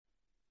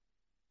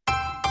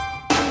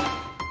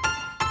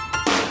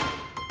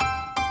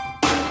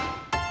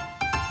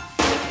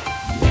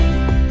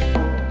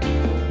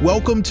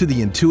Welcome to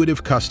The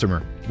Intuitive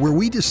Customer, where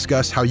we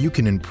discuss how you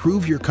can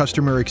improve your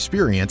customer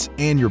experience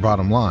and your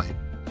bottom line.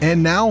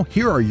 And now,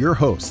 here are your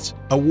hosts,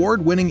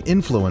 award-winning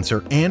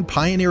influencer and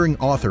pioneering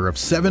author of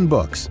 7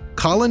 books,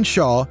 Colin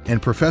Shaw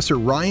and Professor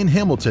Ryan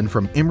Hamilton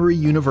from Emory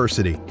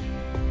University.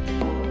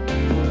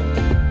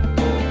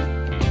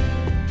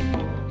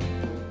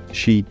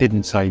 She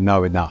didn't say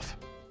no enough,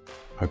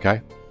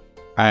 okay?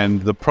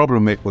 And the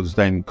problem it was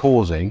then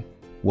causing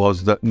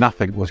was that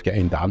nothing was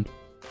getting done.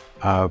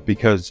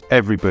 Because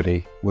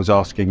everybody was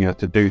asking her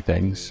to do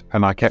things.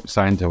 And I kept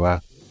saying to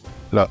her,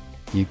 look,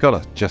 you've got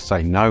to just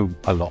say no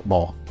a lot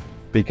more.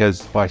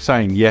 Because by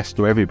saying yes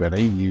to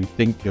everybody, you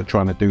think you're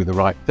trying to do the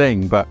right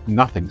thing, but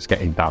nothing's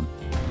getting done.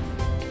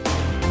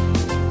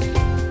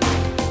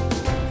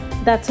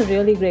 That's a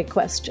really great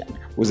question.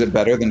 Was it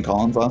better than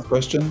Colin's last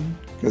question?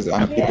 Because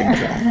I'm keeping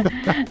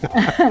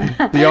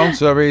track. The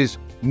answer is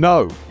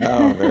no.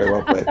 Oh, very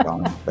well played,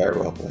 Colin. Very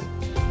well played.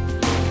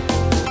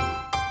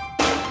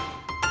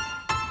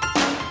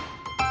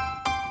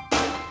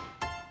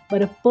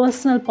 But a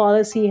personal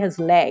policy has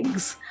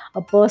legs.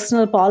 A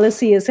personal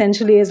policy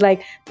essentially is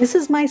like, this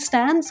is my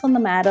stance on the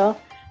matter.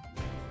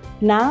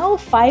 Now,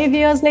 5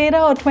 years later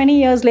or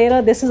 20 years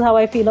later, this is how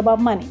I feel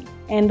about money.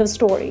 End of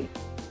story.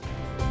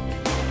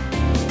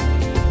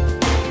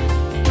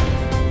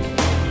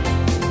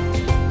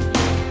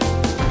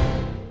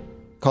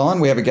 Colin,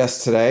 we have a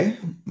guest today.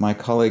 My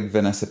colleague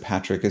Vanessa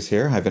Patrick is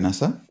here. Hi,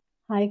 Vanessa.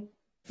 Hi.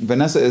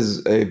 Vanessa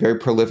is a very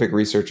prolific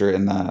researcher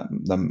in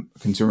the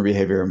consumer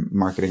behavior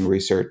marketing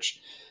research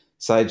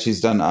side.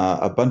 She's done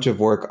a bunch of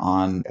work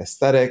on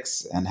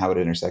aesthetics and how it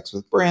intersects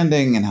with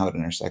branding and how it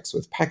intersects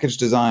with package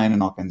design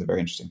and all kinds of very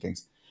interesting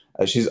things.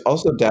 She's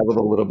also dabbled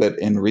a little bit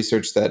in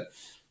research that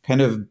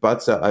kind of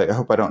butts up, I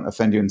hope I don't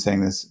offend you in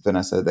saying this,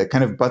 Vanessa, that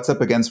kind of butts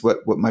up against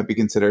what might be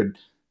considered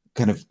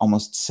kind of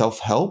almost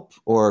self-help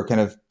or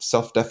kind of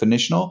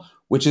self-definitional,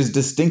 which is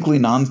distinctly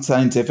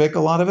non-scientific, a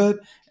lot of it.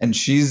 And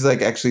she's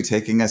like actually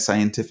taking a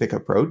scientific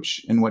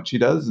approach in what she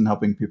does and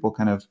helping people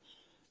kind of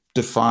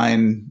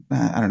define,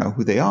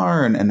 who they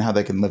are and how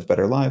they can live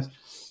better lives.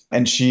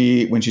 And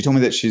when she told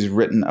me that she's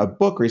written a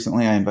book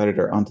recently, I invited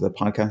her onto the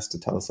podcast to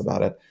tell us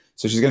about it.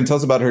 So she's going to tell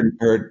us about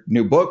her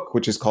new book,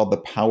 which is called The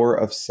Power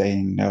of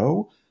Saying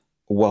No.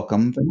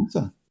 Welcome,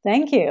 Vanessa.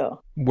 Thank you.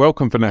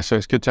 Welcome, Vanessa.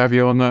 It's good to have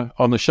you on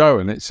the show.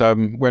 And it's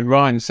when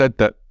Ryan said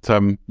that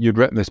you'd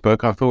written this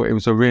book, I thought it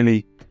was a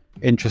really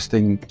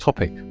interesting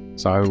topic.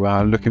 So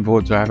looking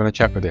forward to having a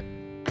chat with you.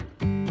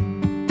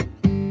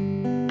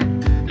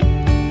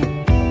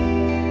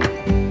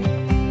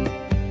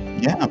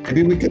 Yeah,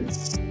 maybe we could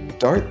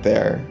start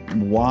there.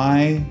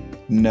 Why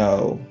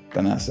no,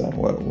 Vanessa?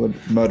 What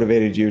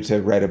motivated you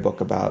to write a book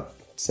about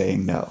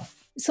saying no?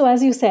 So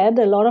as you said,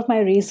 a lot of my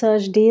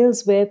research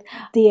deals with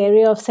the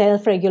area of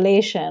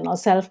self-regulation or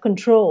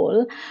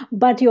self-control.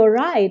 But you're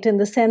right in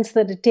the sense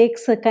that it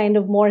takes a kind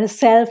of more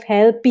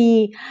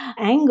self-helpy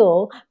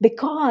angle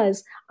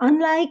because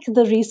unlike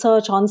the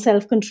research on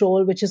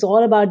self-control, which is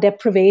all about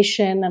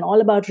deprivation and all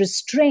about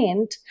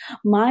restraint,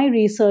 my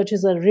research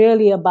is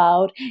really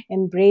about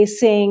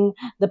embracing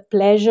the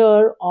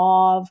pleasure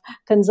of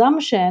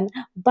consumption,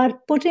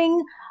 but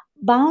putting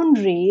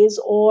boundaries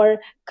or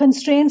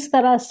constraints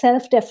that are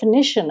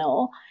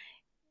self-definitional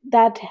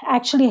that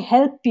actually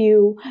help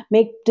you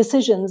make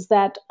decisions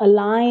that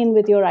align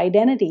with your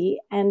identity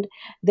and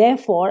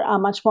therefore are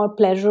much more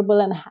pleasurable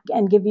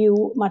and give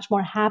you much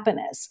more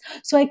happiness.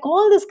 So I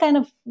call this kind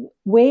of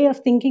way of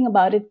thinking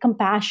about it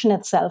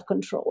compassionate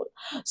self-control.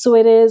 So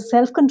it is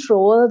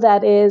self-control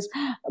that is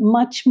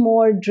much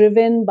more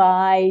driven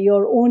by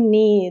your own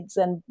needs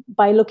and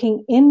by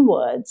looking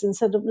inwards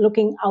instead of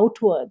looking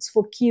outwards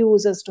for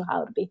cues as to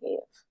how to behave.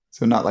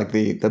 So not like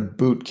the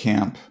boot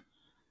camp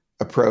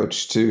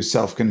approach to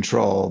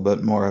self-control,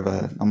 but more of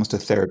almost a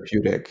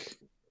therapeutic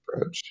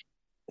approach.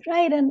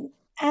 Right.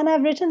 And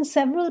I've written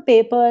several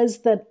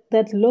papers that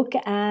look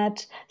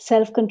at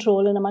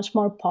self-control in a much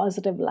more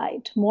positive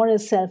light, more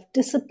as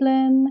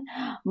self-discipline,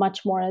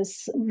 much more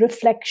as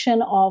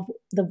reflection of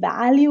the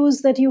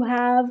values that you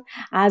have,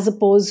 as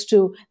opposed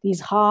to these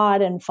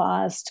hard and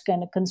fast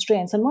kind of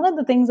constraints. And one of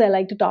the things I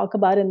like to talk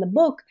about in the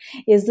book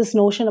is this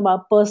notion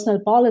about personal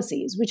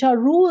policies, which are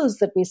rules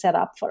that we set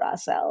up for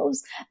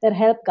ourselves that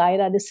help guide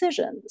our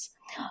decisions.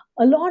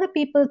 A lot of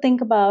people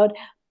think about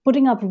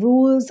putting up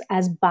rules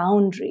as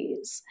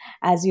boundaries,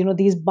 as,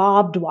 these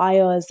barbed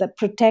wires that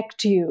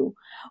protect you.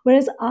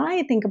 Whereas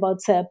I think about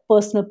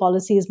personal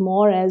policies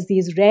more as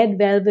these red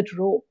velvet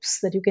ropes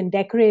that you can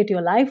decorate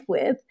your life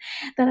with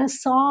that are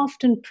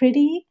soft and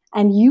pretty,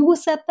 and you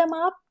set them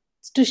up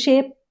to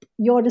shape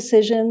your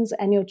decisions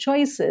and your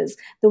choices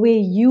the way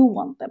you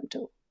want them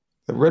to.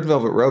 The red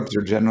velvet ropes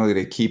are generally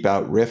to keep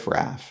out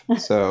riffraff.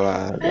 So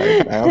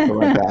I also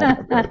like that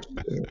approach.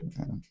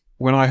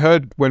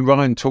 When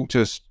Ryan talked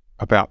to us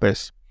about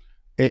this,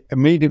 it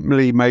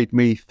immediately made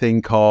me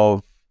think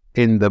of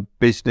in the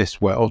business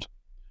world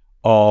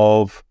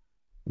of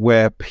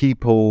where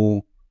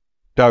people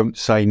don't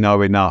say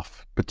no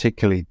enough,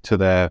 particularly to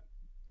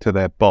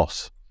their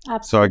boss.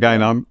 Absolutely. So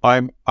again,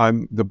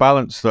 I'm the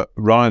balance that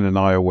Ryan and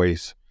I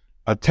always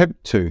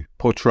attempt to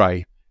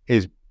portray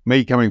is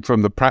me coming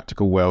from the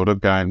practical world of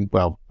going,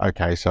 well,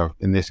 okay, so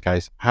in this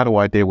case, how do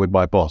I deal with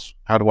my boss?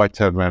 How do I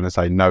turn around and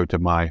say no to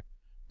my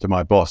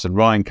boss? And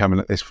Ryan coming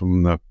at this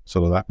from the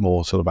sort of that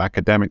more sort of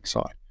academic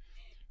side.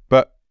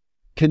 But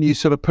can you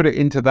sort of put it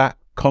into that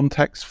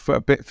context for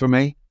a bit for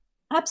me?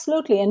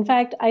 Absolutely. In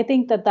fact, I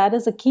think that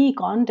is a key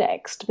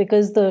context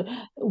because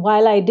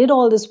while I did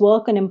all this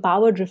work on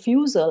empowered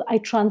refusal, I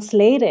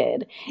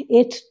translated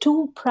it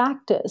to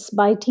practice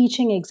by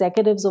teaching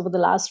executives over the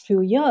last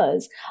few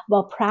years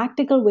about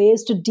practical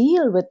ways to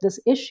deal with this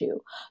issue.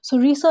 So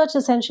research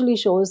essentially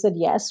shows that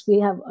yes,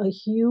 we have a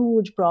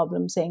huge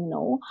problem saying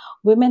no.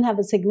 Women have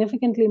a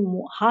significantly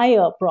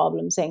higher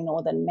problem saying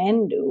no than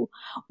men do.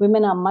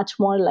 Women are much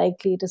more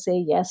likely to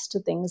say yes to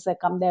things that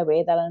come their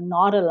way that are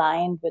not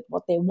aligned with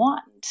what they want.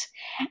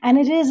 And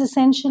it is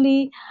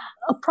essentially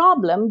a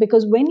problem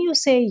because when you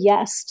say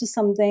yes to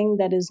something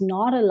that is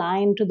not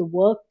aligned to the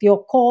work,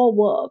 your core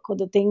work, or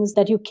the things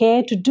that you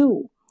care to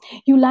do,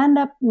 you'll end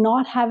up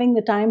not having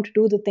the time to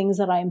do the things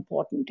that are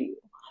important to you.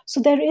 So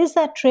there is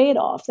that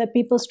trade-off that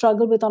people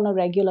struggle with on a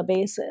regular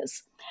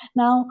basis.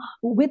 Now,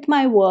 with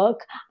my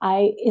work,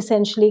 I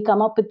essentially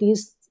come up with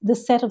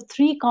this set of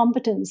 3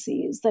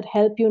 competencies that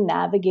help you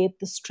navigate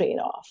this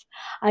trade-off.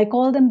 I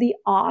call them the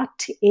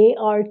ART,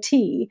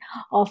 A-R-T,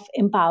 of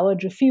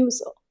empowered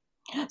refusal.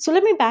 So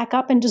let me back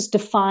up and just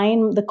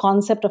define the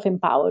concept of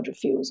empowered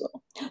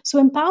refusal. So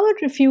empowered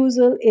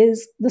refusal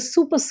is the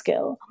super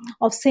skill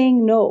of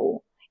saying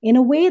no in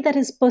a way that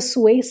is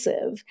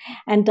persuasive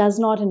and does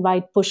not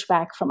invite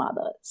pushback from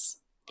others.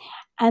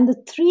 And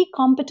the 3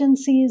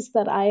 competencies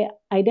that I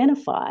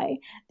identify,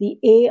 the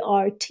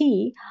ART,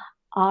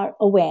 are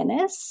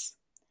awareness,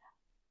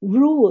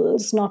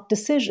 rules, not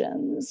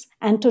decisions,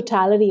 and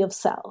totality of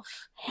self.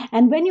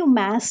 And when you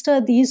master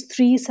these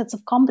 3 sets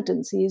of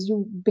competencies,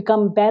 you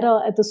become better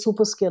at the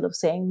super skill of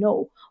saying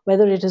no,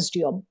 whether it is to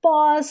your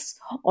boss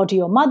or to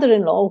your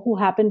mother-in-law, who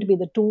happen to be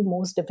the 2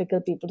 most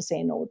difficult people to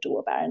say no to,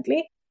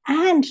 apparently,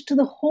 and to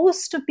the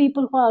host of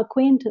people who are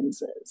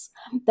acquaintances.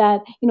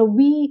 That,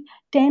 we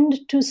tend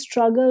to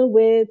struggle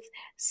with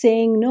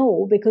saying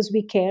no because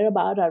we care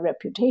about our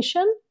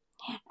reputation,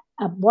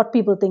 what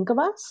people think of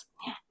us,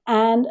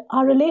 and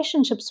our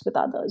relationships with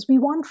others. We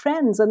want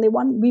friends and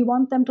we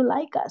want them to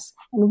like us.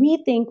 And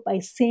we think by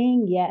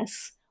saying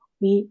yes,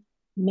 we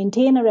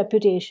maintain a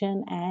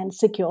reputation and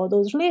secure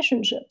those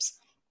relationships.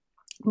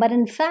 But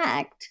in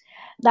fact,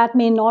 that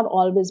may not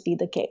always be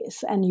the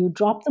case. And you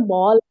drop the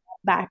ball,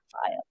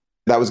 backfire.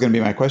 That was going to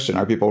be my question.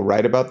 Are people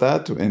right about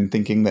that in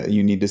thinking that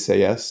you need to say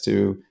yes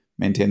to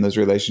maintain those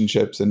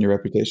relationships and your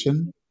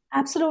reputation?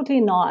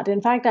 Absolutely not.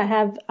 In fact,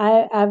 I've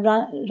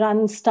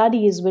run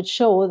studies which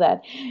show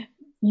that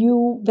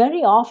you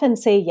very often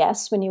say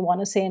yes when you want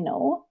to say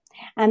no,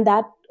 and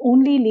that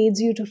only leads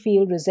you to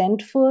feel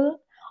resentful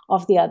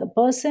of the other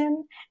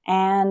person,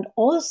 and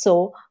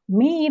also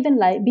may even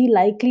be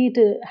likely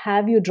to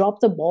have you drop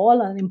the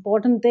ball on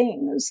important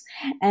things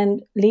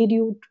and lead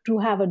you to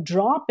have a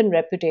drop in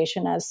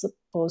reputation as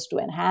opposed to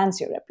enhance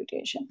your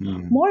reputation.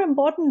 More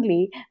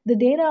importantly, the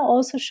data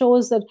also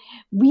shows that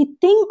we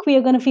think we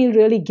are going to feel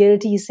really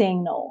guilty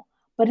saying no.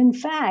 But in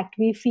fact,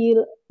 we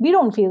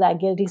don't feel that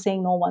guilty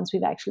saying no once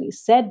we've actually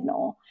said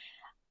no.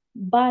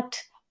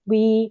 But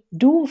we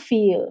do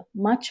feel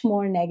much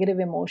more negative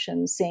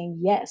emotions saying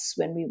yes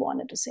when we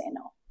wanted to say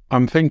no.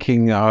 I'm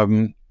thinking,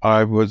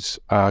 I was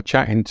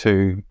chatting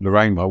to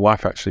Lorraine, my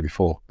wife, actually,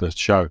 before the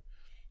show.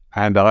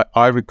 And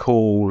I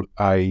recall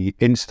a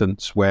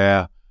instance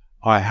where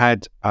I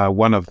had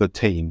one of the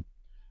team,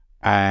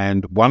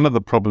 and one of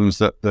the problems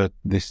that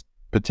this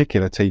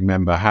particular team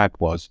member had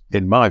was,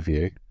 in my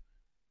view,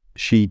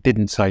 she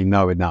didn't say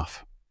no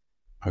enough.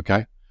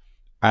 Okay.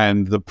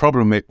 And the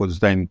problem it was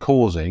then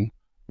causing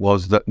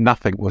was that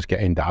nothing was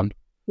getting done.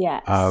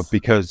 Yes.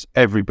 Because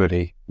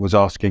everybody was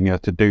asking her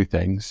to do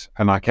things.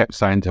 And I kept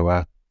saying to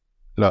her,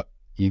 look,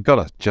 you've got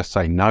to just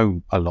say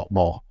no a lot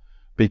more,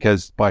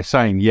 because by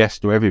saying yes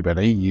to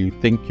everybody, you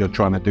think you're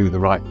trying to do the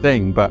right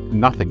thing, but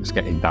nothing's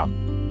getting done.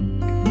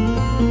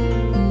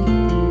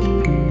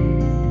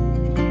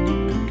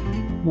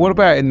 What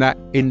about in that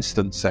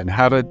instance then?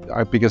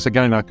 Because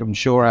again, I'm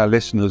sure our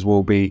listeners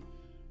will be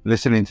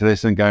listening to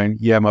this and going,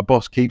 yeah, my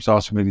boss keeps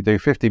asking me to do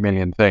 50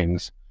 million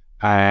things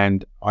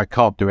and I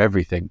can't do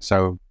everything.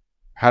 So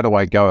how do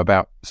I go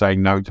about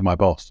saying no to my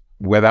boss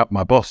without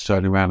my boss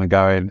turning around and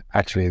going,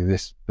 actually,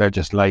 they're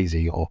just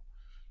lazy, or,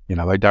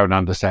 they don't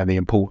understand the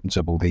importance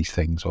of all these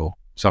things, or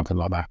something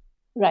like that?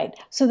 Right.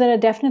 So there are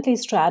definitely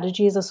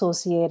strategies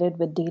associated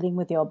with dealing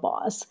with your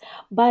boss.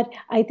 But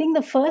I think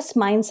the first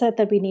mindset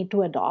that we need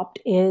to adopt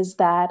is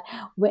that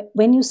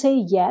when you say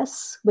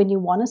yes, when you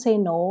want to say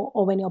no,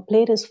 or when your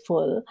plate is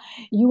full,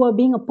 you are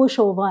being a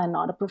pushover and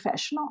not a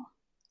professional.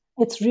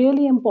 It's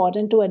really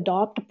important to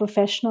adopt a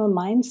professional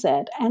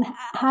mindset and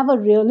have a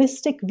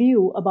realistic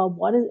view about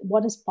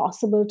what is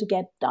possible to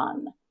get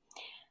done.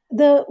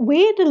 The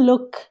way to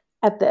look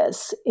at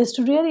this is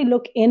to really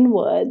look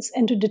inwards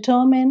and to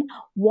determine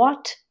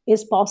what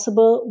is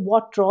possible,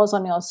 what draws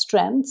on your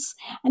strengths,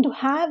 and to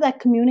have that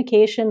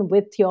communication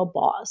with your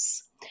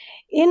boss.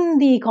 In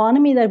the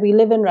economy that we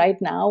live in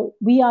right now,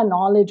 we are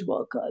knowledge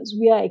workers.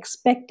 We are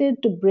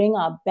expected to bring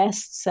our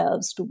best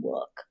selves to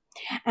work.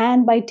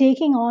 And by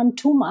taking on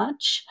too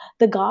much,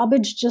 the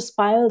garbage just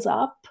piles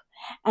up,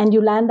 and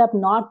you land up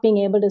not being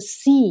able to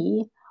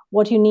see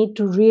what you need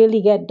to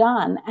really get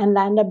done and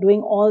land up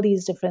doing all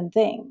these different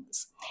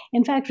things.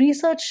 In fact,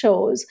 research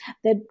shows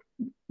that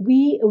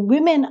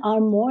women are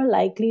more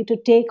likely to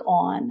take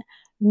on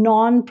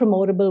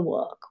non-promotable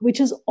work, which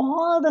is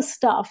all the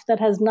stuff that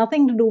has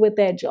nothing to do with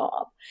their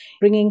job.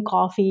 Bringing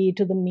coffee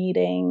to the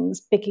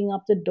meetings, picking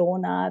up the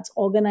donuts,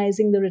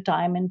 organizing the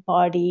retirement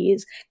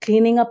parties,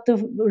 cleaning up the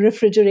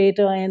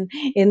refrigerator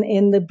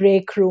in the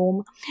break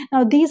room.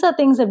 Now, these are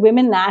things that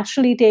women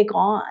naturally take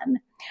on.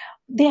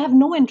 They have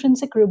no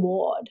intrinsic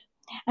reward.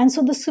 And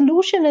so the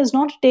solution is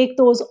not to take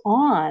those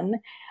on,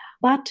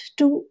 but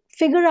to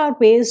figure out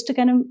ways to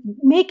kind of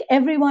make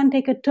everyone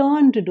take a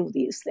turn to do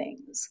these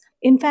things.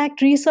 In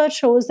fact, research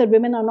shows that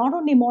women are not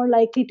only more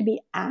likely to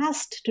be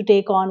asked to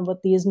take on with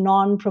these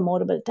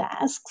non-promotable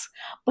tasks,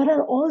 but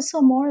are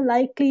also more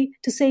likely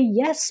to say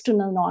yes to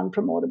the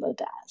non-promotable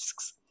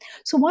tasks.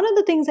 So one of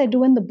the things I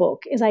do in the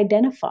book is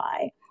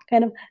identify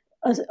kind of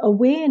a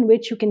way in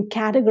which you can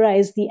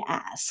categorize the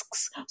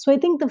asks. So I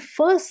think the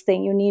first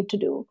thing you need to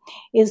do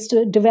is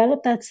to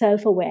develop that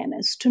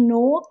self-awareness, to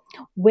know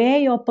where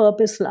your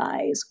purpose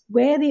lies,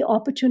 where the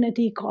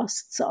opportunity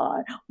costs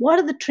are, what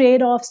are the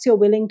trade-offs you're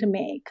willing to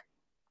make.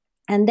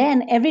 And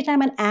then every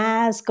time an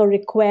ask, a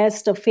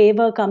request, a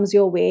favor comes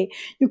your way,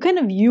 you kind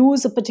of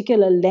use a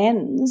particular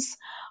lens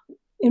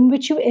in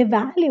which you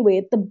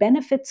evaluate the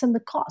benefits and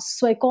the costs.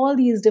 So I call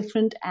these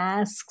different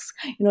asks,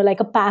 like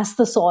a pass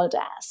the salt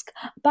ask.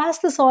 Pass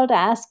the salt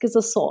ask is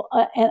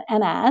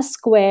an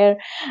ask where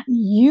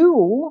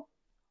you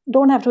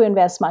don't have to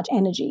invest much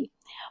energy,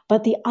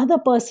 but the other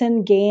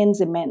person gains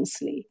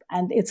immensely.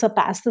 And it's a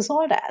pass the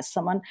salt ask.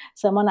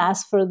 Someone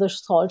asks for the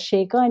salt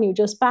shaker and you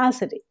just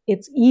pass it.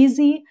 It's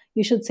easy.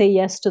 You should say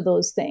yes to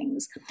those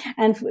things.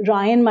 And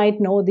Ryan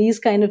might know these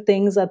kind of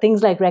things are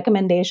things like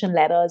recommendation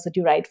letters that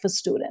you write for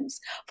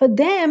students. For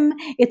them,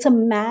 it's a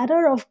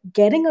matter of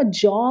getting a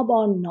job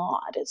or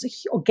not.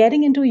 Or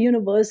getting into a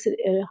university,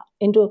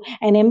 into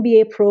an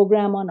MBA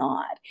program or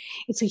not.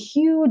 It's a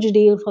huge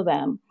deal for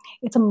them.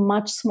 It's a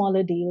much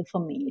smaller deal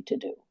for me to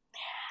do.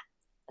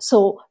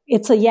 So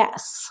it's a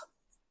yes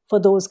for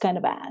those kind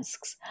of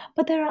asks.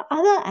 But there are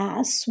other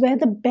asks where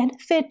the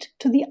benefit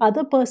to the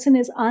other person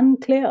is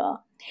unclear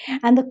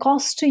and the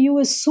cost to you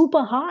is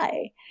super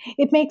high.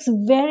 It makes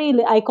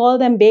I call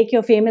them bake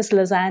your famous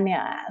lasagna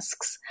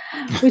asks,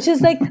 which is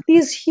like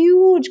these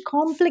huge,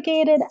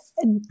 complicated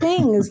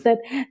things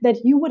that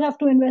you would have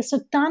to invest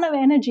a ton of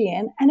energy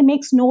in, and it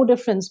makes no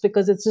difference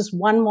because it's just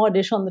one more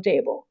dish on the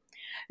table.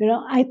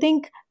 I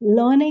think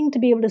learning to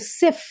be able to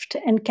sift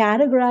and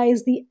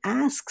categorize the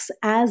asks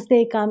as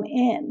they come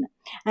in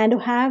and to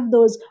have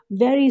those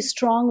very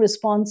strong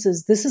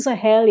responses, this is a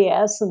hell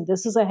yes and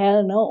this is a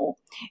hell no,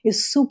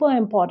 is super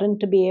important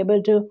to be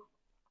able to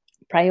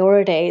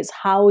prioritize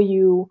how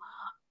you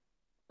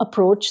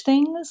approach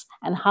things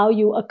and how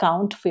you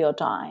account for your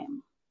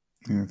time.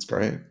 Yeah, that's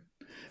great.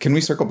 Can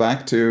we circle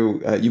back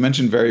to, you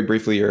mentioned very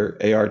briefly your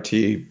ART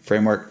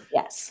framework.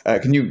 Yes.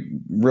 Can you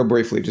real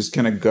briefly just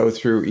kind of go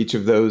through each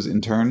of those in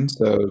turn?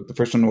 So the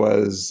first one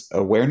was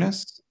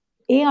awareness.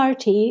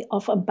 ART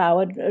of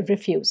empowered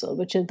refusal,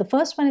 which is the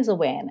first one is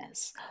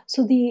awareness.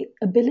 So the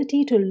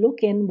ability to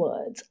look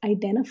inwards,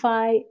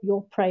 identify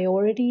your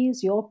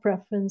priorities, your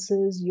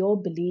preferences, your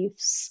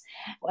beliefs,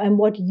 and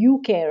what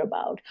you care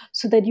about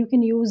so that you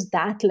can use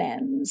that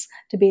lens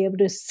to be able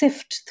to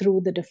sift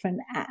through the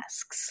different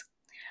asks.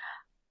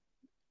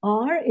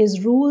 R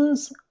is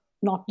rules,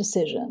 not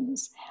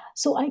decisions.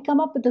 So I come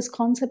up with this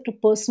concept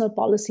of personal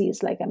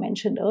policies, like I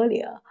mentioned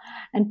earlier.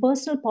 And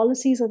personal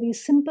policies are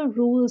these simple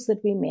rules that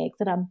we make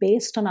that are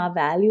based on our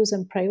values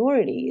and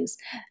priorities,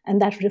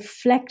 and that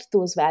reflect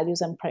those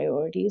values and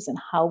priorities and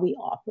how we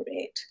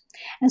operate.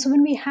 And so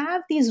when we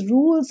have these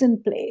rules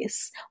in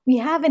place, we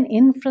have an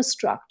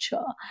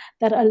infrastructure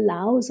that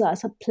allows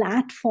us a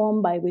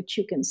platform by which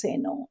you can say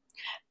no.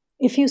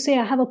 If you say,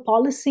 I have a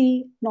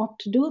policy not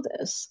to do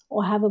this,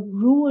 or have a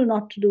rule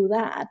not to do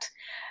that,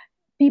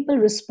 people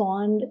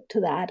respond to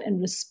that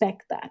and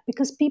respect that,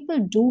 because people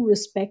do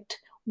respect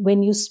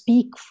when you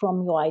speak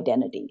from your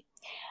identity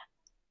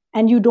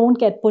and you don't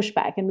get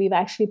pushback. And we've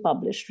actually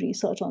published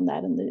research on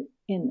that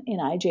in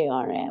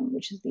IJRM,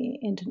 which is the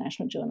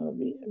International Journal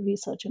of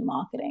Research and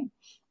Marketing.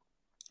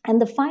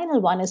 And the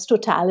final one is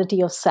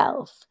totality of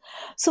self.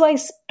 So I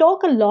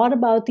talk a lot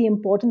about the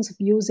importance of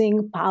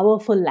using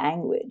powerful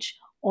language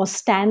or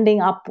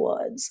standing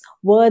upwards,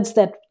 words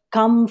that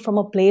come from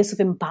a place of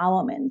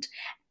empowerment.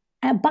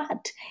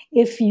 But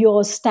if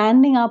your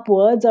standing up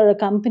words are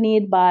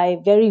accompanied by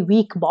very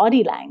weak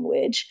body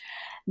language,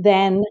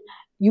 then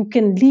you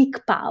can leak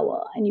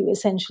power and you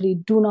essentially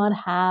do not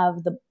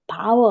have the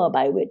power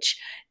by which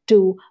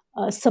to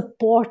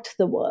support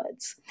the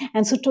words.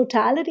 And so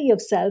totality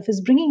of self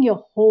is bringing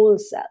your whole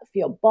self,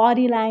 your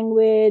body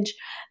language,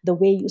 the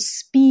way you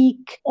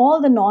speak, all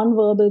the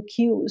nonverbal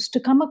cues to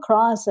come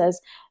across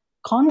as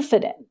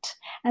confident.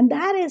 And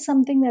that is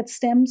something that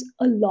stems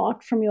a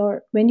lot from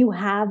when you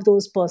have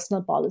those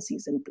personal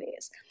policies in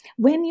place.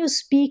 When you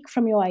speak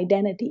from your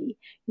identity,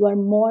 you are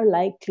more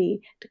likely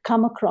to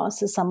come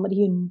across as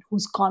somebody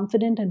who's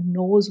confident and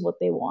knows what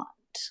they want.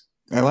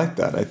 I like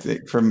that. I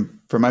think from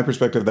my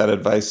perspective, that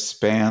advice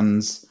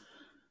spans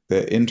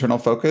the internal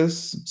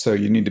focus. So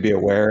you need to be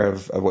aware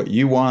of what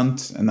you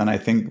want. And then I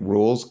think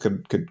rules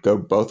could go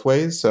both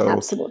ways. So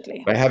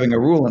absolutely, by having a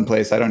rule in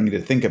place, I don't need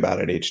to think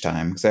about it each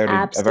time because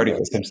I've already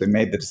essentially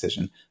made the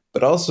decision.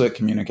 But also it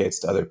communicates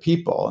to other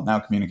people. And now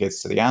it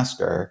communicates to the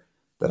asker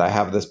that I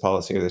have this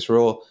policy or this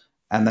rule.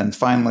 And then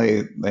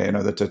finally,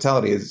 the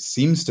totality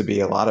seems to be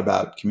a lot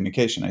about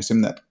communication. I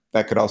assume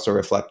that could also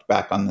reflect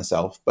back on the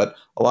self, but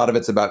a lot of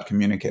it's about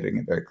communicating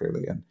it very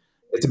clearly. And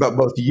it's about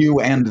both you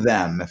and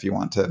them if you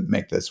want to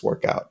make this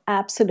work out.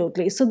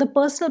 Absolutely. So the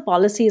personal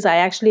policies, I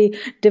actually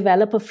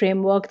develop a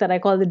framework that I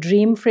call the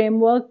DREAM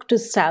framework to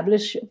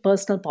establish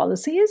personal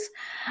policies.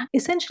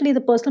 Essentially,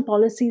 the personal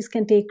policies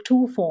can take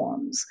two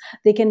forms.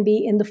 They can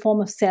be in the form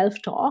of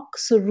self-talk,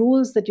 so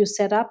rules that you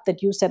set up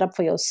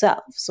for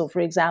yourself. So for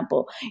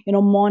example,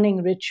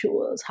 morning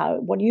rituals,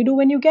 what do you do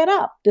when you get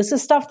up? This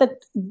is stuff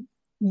that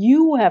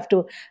you have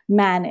to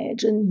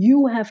manage and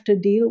you have to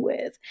deal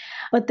with.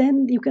 But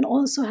then you can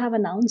also have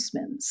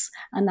announcements.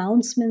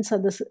 Announcements are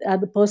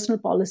the personal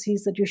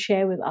policies that you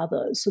share with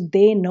others, so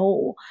they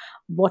know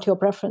what your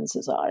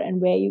preferences are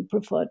and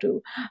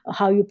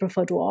how you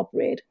prefer to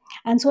operate.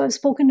 And so I've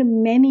spoken to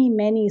many,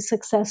 many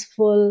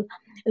successful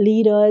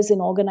leaders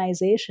in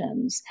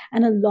organizations,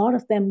 and a lot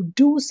of them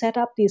do set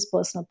up these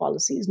personal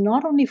policies,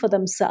 not only for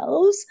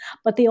themselves,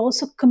 but they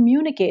also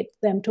communicate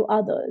them to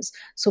others.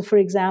 So for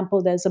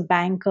example, there's a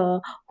banker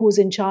who's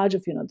in charge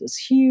of, this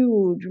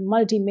huge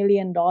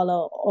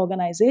multi-million-dollar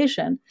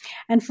organization.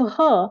 And for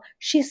her,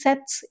 she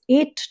sets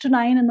 8 to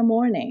 9 in the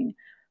morning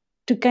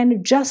to kind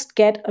of just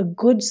get a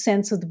good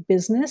sense of the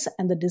business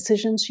and the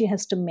decisions she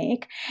has to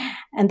make.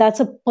 And that's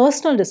a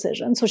personal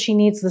decision. So she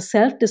needs the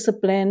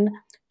self-discipline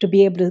to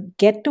be able to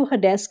get to her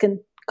desk and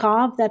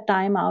carve that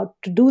time out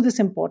to do this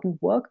important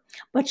work.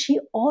 But she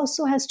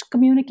also has to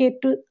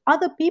communicate to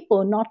other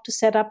people not to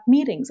set up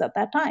meetings at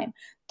that time.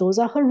 Those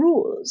are her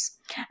rules.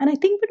 And I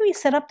think when we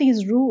set up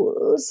these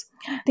rules,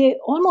 they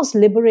almost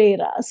liberate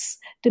us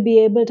to be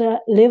able to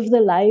live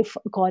the life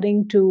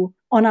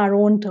on our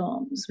own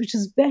terms, which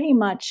is very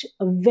much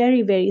a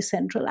very, very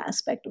central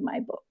aspect of my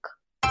book.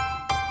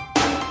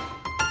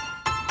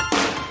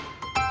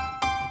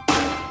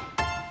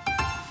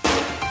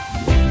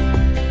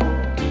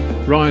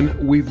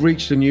 Ryan, we've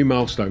reached a new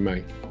milestone,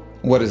 mate.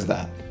 What is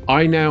that?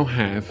 I now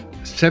have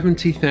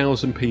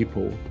 70,000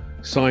 people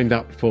signed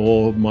up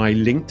for my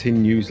LinkedIn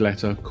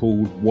newsletter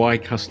called Why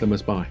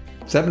Customers Buy.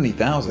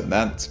 70,000.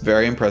 That's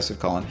very impressive,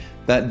 Colin.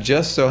 That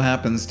just so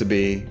happens to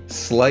be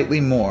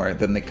slightly more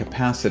than the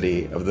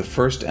capacity of the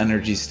First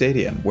Energy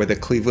Stadium where the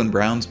Cleveland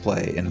Browns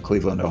play in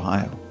Cleveland,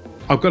 Ohio.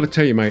 I've got to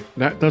tell you, mate,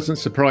 that doesn't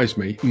surprise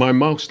me. My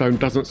milestone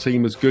doesn't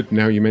seem as good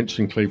now you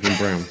mention Cleveland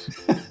Browns.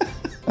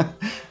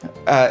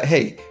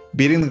 Hey,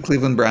 beating the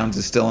Cleveland Browns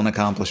is still an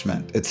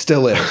accomplishment. It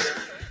still is.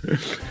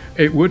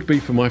 It would be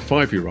for my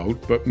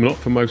 5-year-old, but not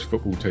for most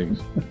football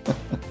teams.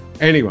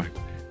 Anyway,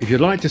 if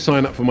you'd like to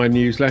sign up for my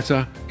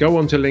newsletter, go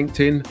onto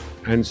LinkedIn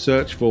and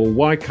search for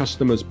Why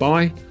Customers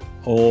Buy,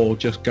 or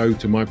just go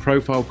to my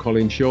profile,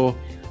 Colin Shaw,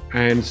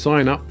 and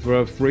sign up for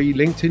a free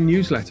LinkedIn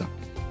newsletter.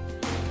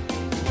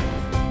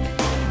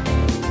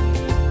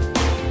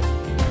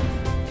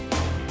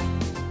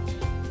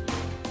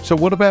 So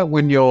what about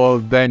when you're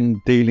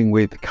then dealing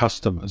with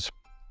customers?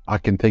 I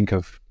can think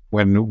of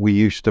when we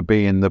used to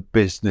be in the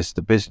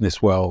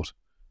business-to-business world,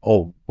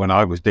 or when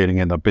I was dealing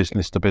in the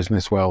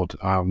business-to-business world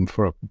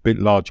for a bit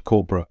large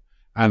corporate,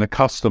 and a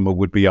customer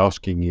would be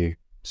asking you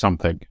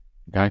something,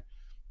 okay?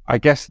 I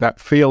guess that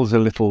feels a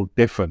little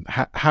different.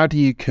 How do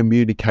you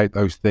communicate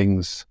those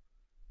things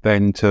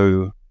then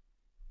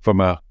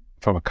from a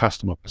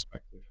customer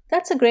perspective?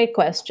 That's a great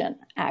question,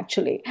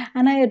 actually.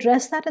 And I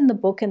address that in the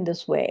book in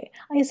this way.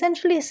 I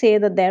essentially say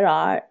that there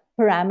are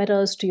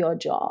parameters to your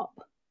job.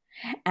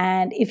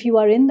 And if you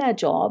are in that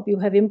job, you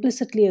have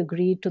implicitly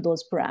agreed to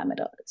those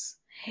parameters.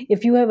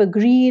 If you have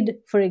agreed,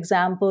 for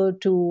example,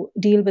 to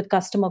deal with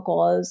customer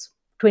calls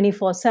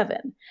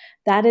 24/7,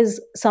 that is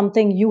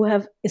something you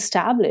have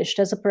established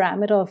as a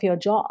parameter of your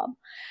job.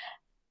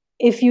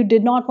 If you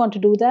did not want to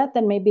do that,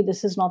 then maybe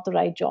this is not the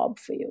right job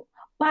for you.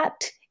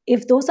 But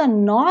if those are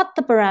not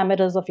the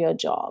parameters of your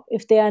job,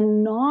 if they are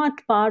not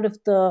part of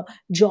the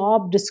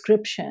job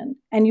description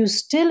and you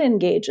still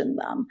engage in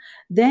them,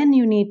 then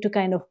you need to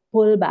kind of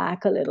pull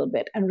back a little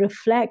bit and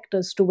reflect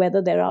as to whether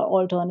there are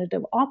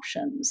alternative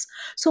options.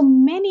 So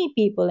many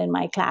people in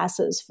my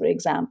classes, for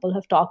example,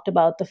 have talked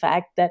about the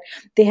fact that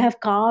they have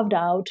carved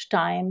out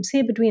time,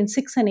 say between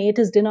 6 and 8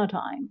 is dinner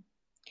time.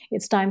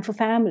 It's time for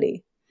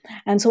family.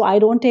 And so I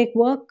don't take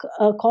work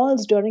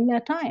calls during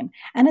that time.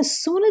 And as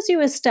soon as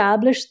you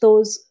establish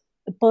those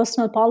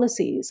personal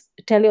policies,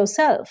 tell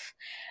yourself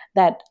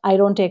that I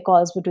don't take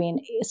calls between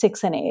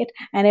 6 and 8,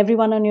 and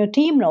everyone on your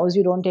team knows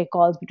you don't take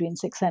calls between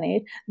 6 and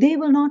 8, they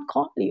will not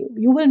call you.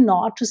 You will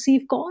not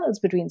receive calls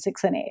between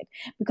 6 and 8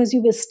 because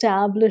you've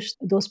established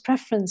those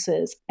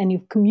preferences and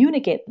you've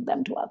communicated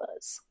them to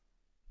others.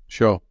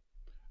 Sure.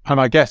 And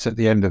I guess at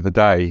the end of the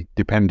day,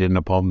 depending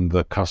upon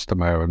the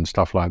customer and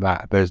stuff like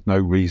that, there's no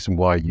reason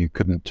why you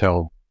couldn't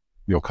tell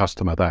your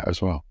customer that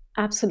as well.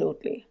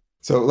 Absolutely.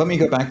 So let me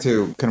go back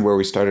to kind of where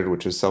we started,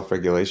 which was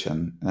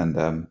self-regulation.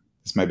 And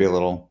this might be a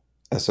little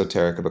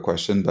esoteric of a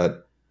question,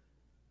 but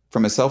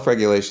from a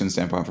self-regulation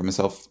standpoint, from a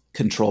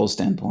self-control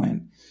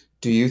standpoint,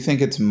 do you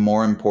think it's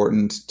more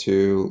important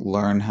to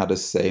learn how to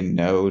say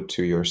no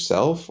to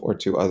yourself or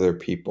to other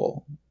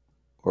people?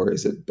 Or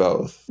is it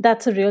both?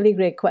 That's a really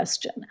great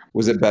question.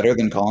 Was it better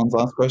than Colin's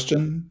last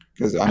question?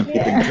 Because I'm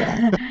keeping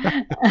track.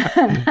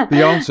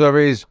 The answer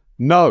is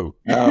no.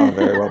 Oh,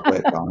 very well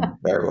played, Colin.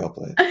 Very well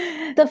played.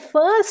 The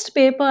first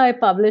paper I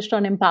published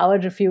on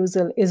empowered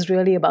refusal is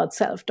really about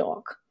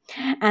self-talk.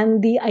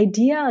 And the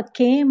idea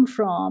came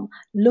from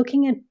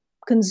looking at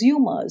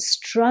consumers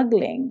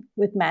struggling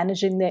with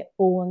managing their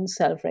own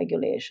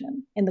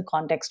self-regulation in the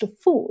context of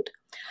food.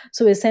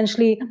 So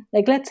essentially,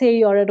 like let's say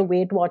you're at a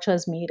Weight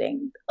Watchers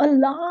meeting, a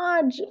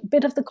large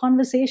bit of the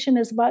conversation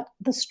is about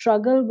the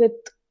struggle with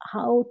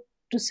how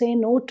to say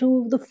no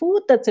to the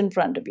food that's in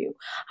front of you.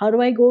 How do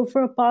I go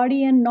for a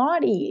party and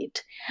not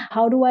eat?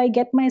 How do I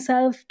get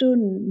myself to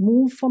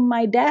move from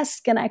my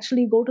desk and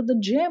actually go to the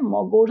gym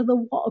or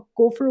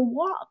go for a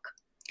walk?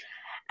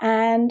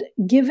 And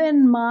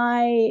given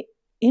my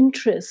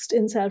interest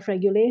in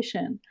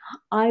self-regulation,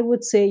 I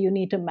would say you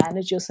need to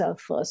manage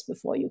yourself first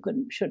before you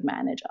should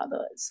manage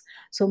others.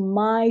 So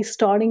my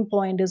starting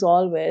point is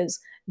always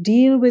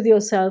deal with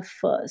yourself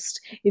first.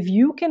 If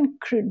you can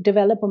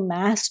develop a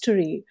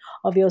mastery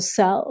of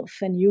yourself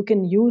and you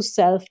can use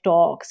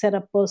self-talk, set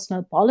up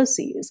personal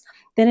policies,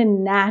 then it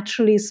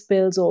naturally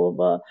spills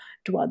over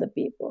to other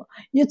people.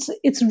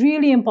 It's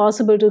really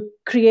impossible to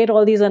create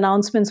all these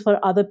announcements for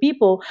other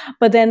people,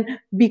 but then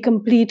be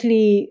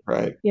completely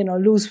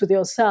loose with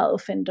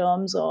yourself in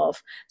terms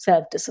of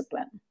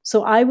self-discipline.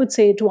 So I would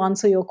say, to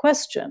answer your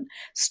question,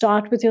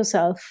 start with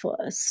yourself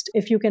first.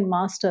 If you can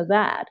master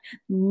that,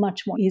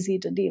 much more easy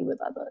to deal with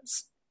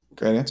others.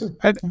 Great answer.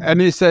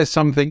 And is there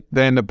something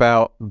then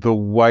about the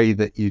way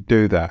that you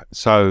do that?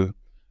 So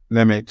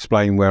let me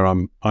explain where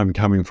I'm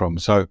coming from.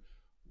 So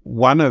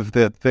one of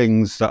the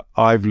things that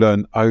I've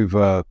learned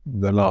over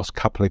the last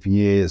couple of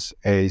years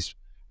is,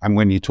 and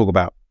when you talk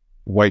about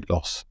weight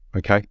loss,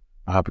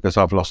 because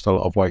I've lost a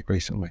lot of weight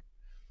recently.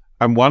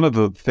 And one of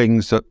the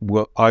things that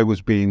I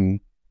was being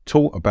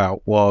taught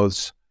about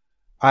was,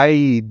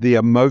 the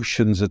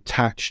emotions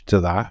attached to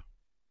that,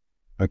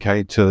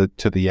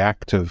 to the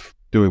act of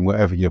doing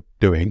whatever you're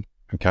doing,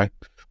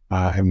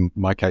 in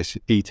my case,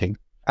 eating,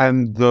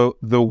 and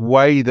the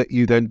way that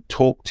you then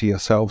talk to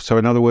yourself. So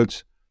in other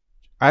words,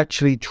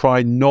 actually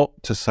try not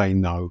to say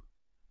no,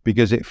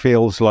 because it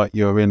feels like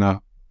you're in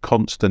a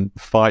constant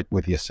fight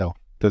with yourself.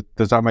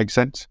 Does that make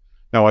sense?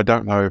 Now, I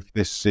don't know if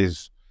this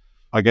is,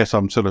 I guess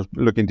I'm sort of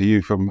looking to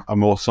you from a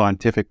more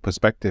scientific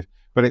perspective,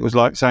 but it was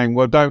like saying,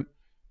 well, don't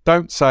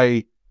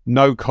say,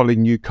 no,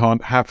 Colin, you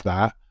can't have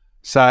that.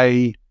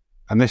 Say,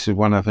 and this is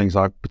one of the things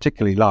I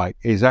particularly like,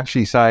 is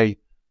actually say,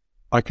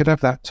 I could have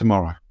that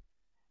tomorrow.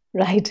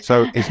 Right.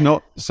 So it's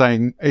not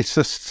saying, it's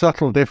a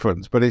subtle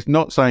difference, but it's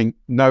not saying,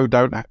 no,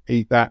 don't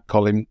eat that,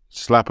 Colin,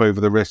 slap over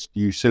the wrist,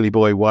 you silly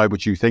boy, why were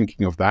you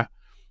thinking of that?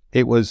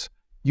 It was,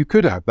 you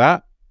could have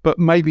that, but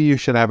maybe you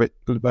should have it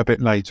a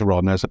bit later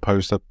on as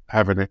opposed to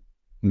having it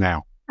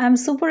now. I'm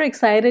super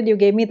excited you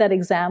gave me that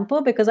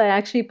example, because I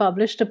actually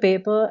published a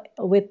paper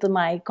with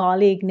my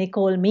colleague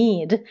Nicole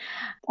Mead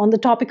on the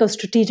topic of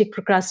strategic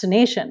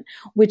procrastination,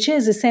 which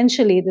is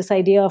essentially this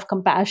idea of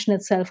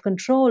compassionate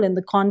self-control in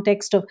the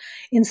context of,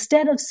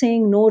 instead of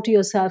saying no to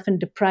yourself and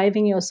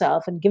depriving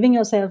yourself and giving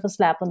yourself a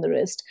slap on the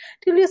wrist,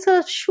 tell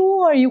yourself,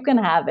 sure, you can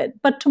have it,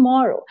 but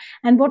tomorrow.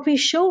 And what we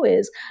show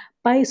is,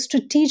 by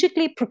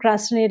strategically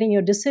procrastinating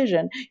your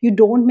decision, you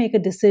don't make a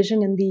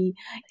decision in the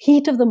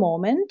heat of the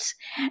moment.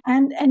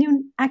 And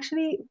you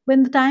actually,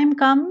 when the time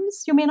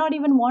comes, you may not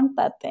even want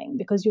that thing,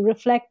 because you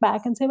reflect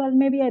back and say, well,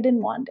 maybe I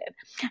didn't want it.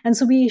 And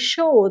so we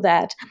show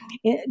that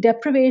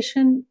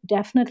deprivation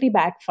definitely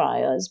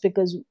backfires,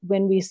 because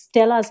when we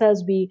tell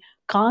ourselves we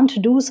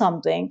can't do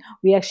something,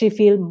 we actually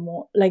feel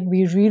more like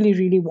we really,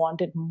 really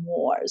want it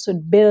more. So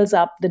it builds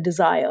up the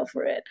desire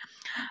for it.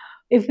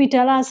 If we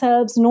tell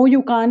ourselves, no,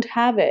 you can't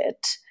have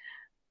it,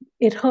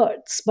 it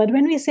hurts. But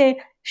when we say,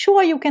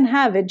 sure, you can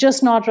have it,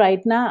 just not right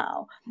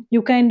now,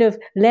 you kind of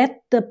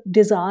let the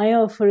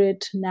desire for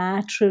it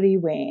naturally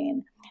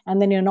wane.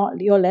 And then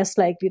you're less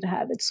likely to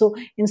have it. So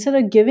instead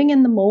of giving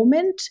in the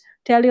moment,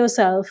 tell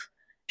yourself,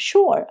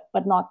 sure,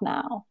 but not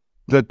now.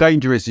 The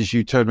danger is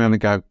you turn around and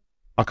go,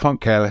 I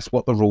can't care less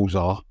what the rules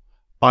are.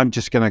 I'm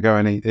just going to go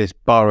and eat this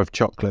bar of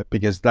chocolate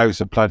because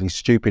those are bloody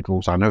stupid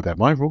rules. I know they're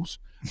my rules.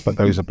 but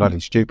those are bloody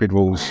stupid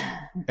rules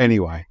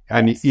anyway.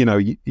 And,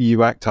 Yes.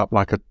 you act up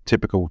like a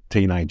typical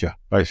teenager,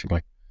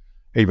 basically,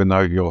 even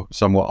though you're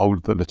somewhat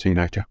older than a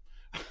teenager.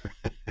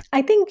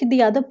 I think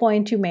the other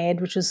point you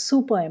made, which is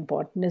super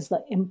important, is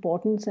the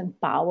importance and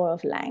power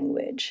of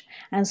language.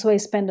 And so I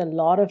spend a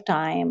lot of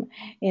time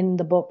in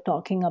the book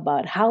talking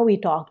about how we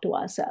talk to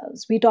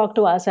ourselves. We talk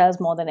to ourselves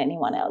more than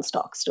anyone else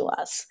talks to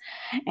us.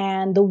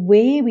 And the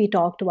way we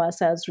talk to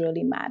ourselves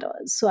really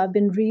matters. So I've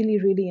been really,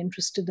 really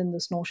interested in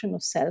this notion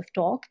of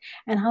self-talk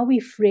and how we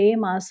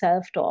frame our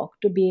self-talk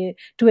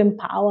to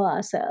empower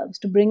ourselves,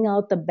 to bring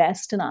out the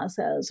best in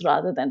ourselves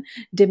rather than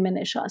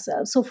diminish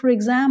ourselves. So for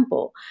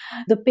example,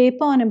 the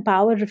paper on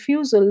empowered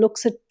refusal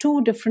looks at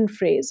two different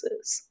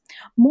phrases.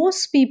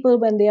 Most people,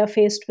 when they are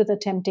faced with a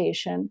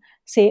temptation,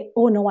 say,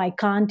 oh no, I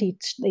can't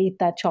eat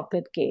that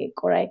chocolate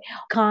cake, or I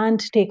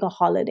can't take a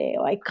holiday,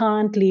 or I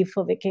can't leave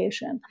for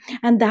vacation.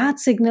 And that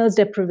signals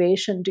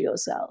deprivation to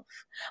yourself.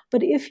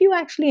 But if you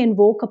actually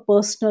invoke a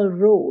personal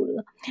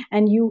rule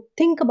and you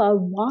think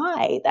about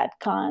why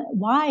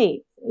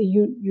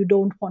you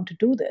don't want to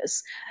do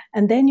this,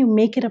 and then you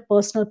make it a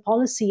personal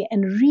policy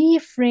and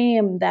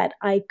reframe that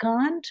I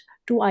can't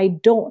to I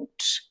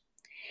don't,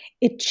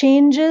 it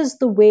changes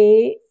the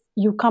way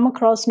you come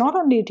across not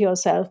only to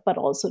yourself but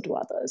also to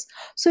others.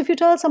 So if you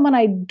tell someone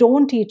I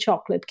don't eat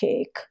chocolate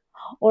cake,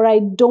 or I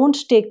don't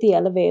take the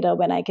elevator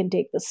when I can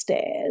take the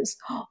stairs,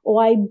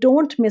 or I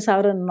don't miss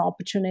out on an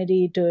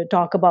opportunity to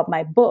talk about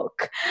my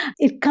book,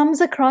 it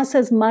comes across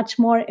as much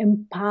more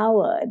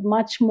empowered,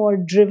 much more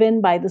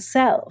driven by the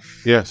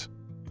self. Yes.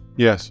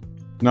 No,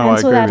 and I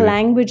so agree that with you.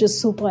 language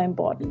is super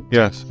important.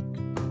 Yes.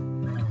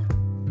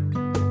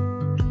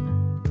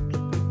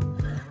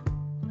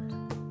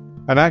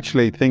 And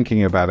actually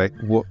thinking about it,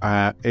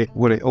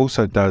 what it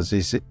also does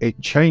is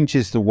it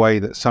changes the way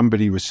that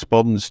somebody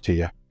responds to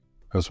you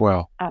as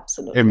well.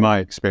 Absolutely. In my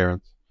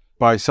experience,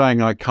 by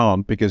saying I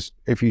can't, because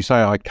if you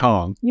say I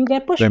can't, you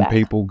get pushback. then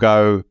people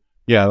go,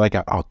 they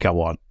go, oh,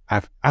 go on,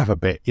 have a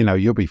bit,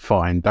 you'll be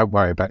fine. Don't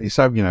worry about it.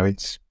 So,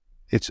 it's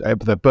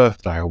their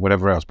birthday or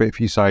whatever else. But if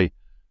you say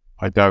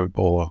I don't,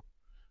 or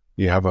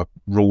you have a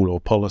rule or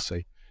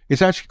policy,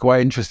 it's actually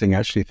quite interesting,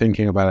 actually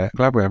thinking about it.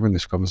 Glad we're having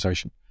this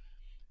conversation.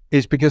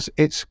 Is because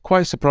it's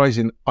quite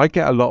surprising. I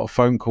get a lot of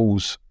phone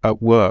calls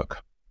at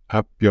work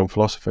at Beyond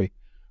Philosophy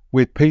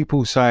with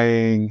people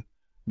saying,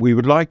 we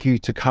would like you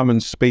to come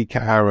and speak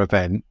at our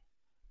event,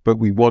 but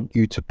we want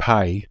you to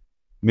pay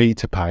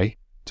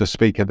to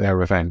speak at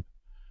their event.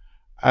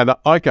 And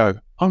I go,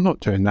 I'm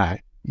not doing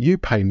that. You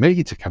pay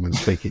me to come and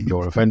speak at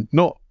your event,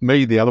 not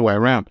me the other way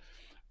around.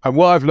 And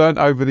what I've learned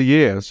over the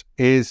years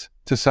is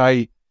to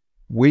say,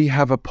 we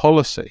have a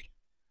policy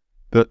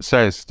that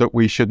says that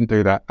we shouldn't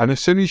do that. And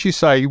as soon as you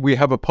say we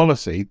have a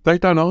policy, they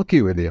don't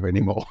argue with you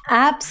anymore.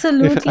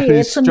 Absolutely.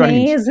 It's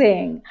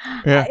amazing.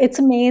 Yeah. It's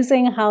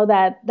amazing how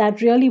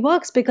that really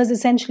works, because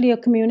essentially you're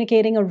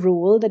communicating a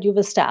rule that you've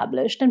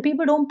established and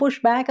people don't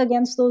push back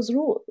against those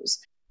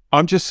rules.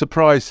 I'm just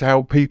surprised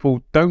how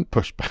people don't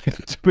push back,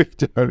 to be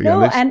totally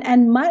honest.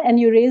 And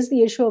you raise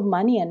the issue of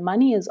money, and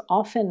money is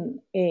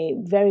often a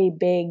very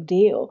big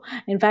deal.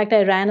 In fact,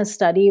 I ran a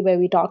study where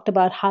we talked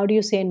about how do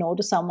you say no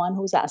to someone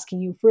who's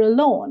asking you for a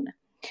loan.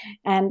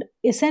 And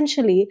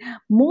essentially,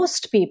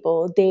 most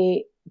people,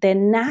 their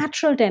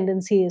natural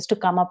tendency is to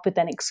come up with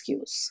an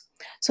excuse.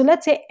 So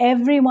let's say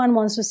everyone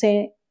wants to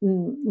say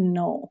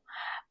no.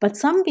 But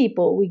some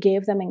people, we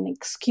gave them an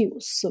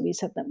excuse. So we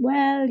said them,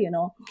 well,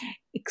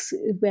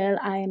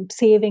 I am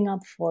saving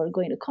up for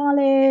going to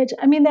college.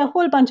 I mean, there are a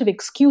whole bunch of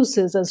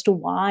excuses as to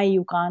why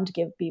you can't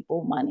give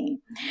people money.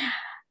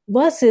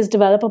 Versus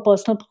develop a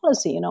personal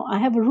policy. I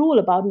have a rule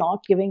about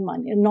not giving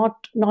money,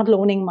 not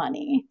loaning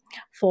money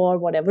for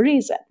whatever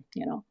reason.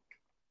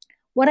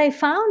 What I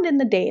found in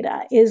the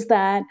data is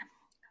that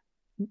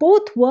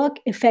both work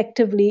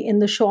effectively in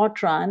the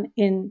short run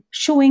in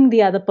shooing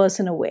the other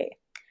person away.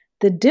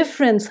 The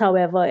difference,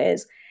 however,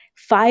 is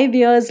 5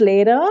 years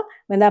later,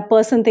 when that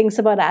person thinks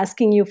about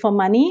asking you for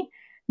money,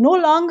 no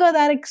longer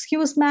that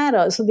excuse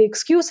matters. So the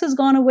excuse has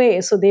gone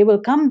away. So they will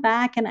come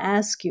back and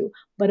ask you.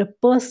 But a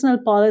personal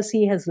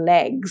policy has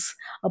legs.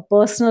 A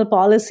personal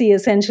policy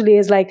essentially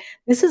is like,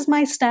 this is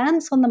my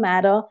stance on the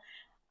matter.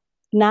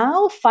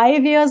 Now,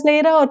 5 years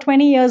later or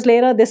 20 years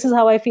later, this is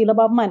how I feel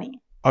about money.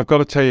 I've got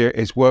to tell you,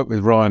 it's worked with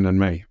Ryan and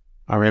me.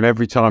 I mean,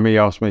 every time he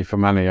asks me for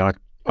money,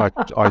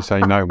 I say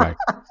no, mate.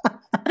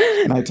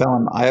 And I tell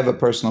him I have a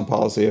personal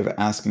policy of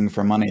asking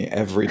for money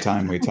every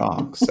time we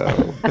talk.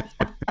 So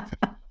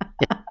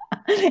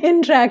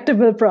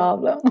intractable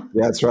problem.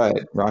 Yeah, that's right.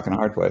 Rock and a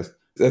hard place.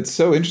 It's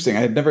so interesting.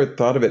 I had never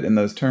thought of it in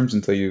those terms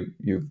until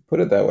you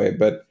put it that way.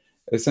 But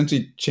it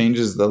essentially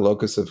changes the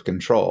locus of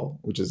control,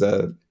 which is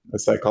a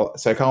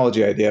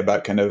psychology idea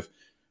about kind of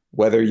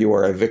whether you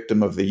are a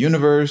victim of the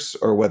universe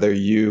or whether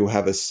you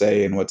have a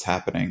say in what's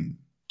happening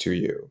to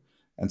you.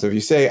 And so if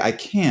you say, I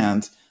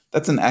can't,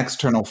 that's an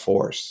external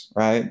force,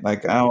 right?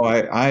 Like, oh,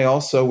 I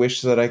also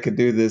wish that I could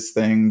do this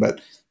thing,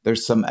 but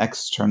there's some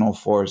external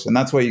force. And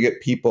that's why you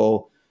get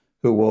people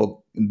who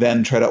will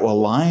then try to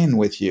align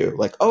with you.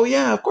 Like, oh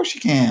yeah, of course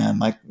you can.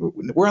 Like,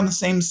 we're on the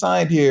same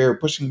side here,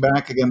 pushing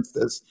back against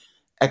this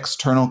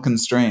external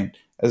constraint.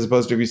 As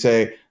opposed to if you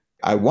say,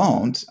 I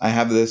won't, I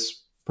have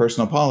this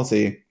personal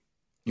policy,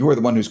 you are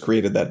the one who's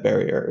created that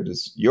barrier. It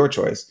is your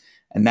choice.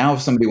 And now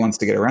if somebody wants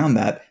to get around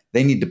that,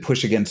 they need to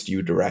push against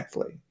you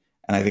directly.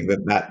 And I think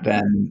that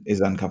then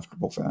is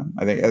uncomfortable for them.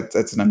 I think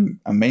that's an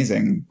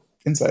amazing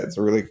insight. It's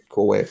a really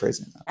cool way of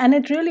phrasing that. And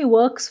it really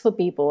works for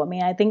people. I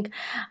mean, I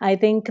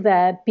think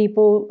that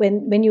people,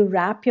 when you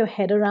wrap your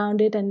head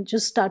around it and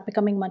just start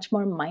becoming much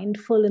more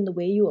mindful in the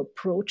way you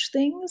approach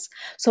things.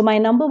 So my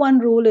number one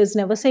rule is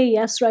never say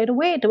yes right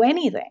away to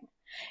anything.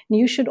 And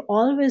you should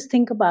always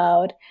think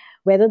about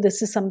whether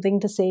this is something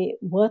to say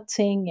worth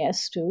saying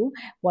yes to,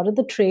 what are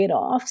the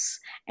trade-offs,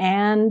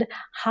 and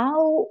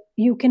how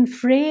you can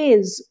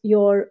phrase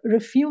your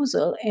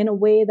refusal in a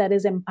way that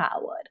is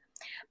empowered.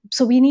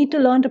 So we need to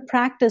learn to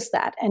practice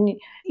that. And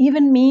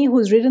even me,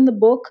 who's written the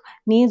book,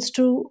 needs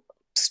to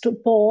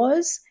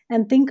pause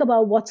and think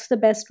about what's the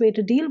best way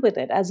to deal with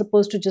it, as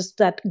opposed to just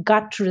that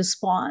gut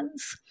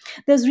response.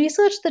 There's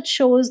research that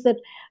shows that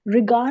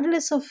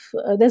regardless of,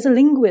 there's a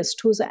linguist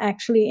who's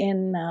actually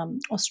in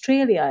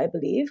Australia, I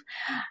believe.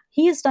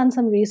 He has done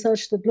some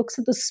research that looks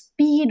at the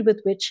speed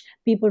with which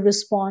people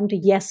respond to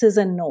yeses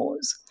and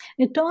nos.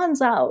 It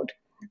turns out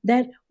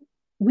that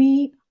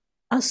we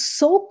are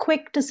so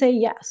quick to say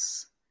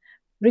yes,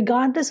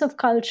 regardless of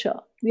culture.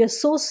 We are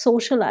so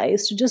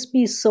socialized to just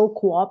be so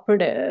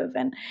cooperative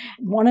and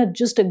want to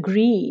just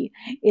agree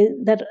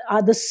that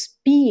the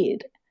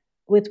speed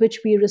with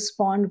which we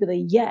respond with a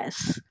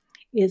yes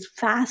is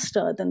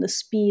faster than the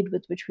speed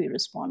with which we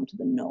respond to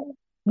the no.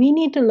 We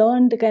need to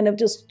learn to kind of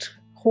just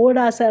hold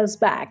ourselves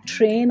back,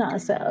 train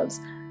ourselves,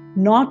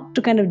 not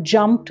to kind of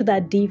jump to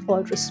that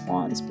default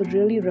response, but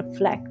really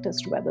reflect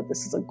as to whether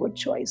this is a good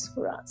choice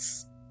for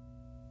us.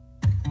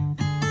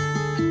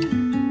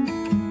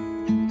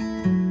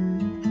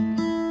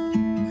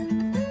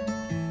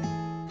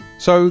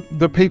 So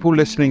the people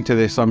listening to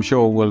this, I'm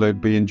sure, will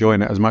be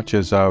enjoying it as much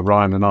as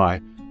Ryan and I.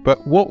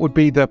 But what would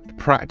be the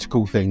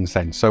practical things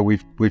then? So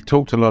we've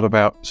talked a lot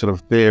about sort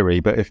of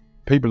theory, but if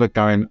people are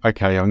going,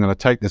 okay, I'm going to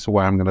take this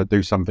away, I'm going to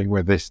do something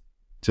with this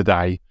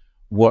today,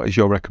 what is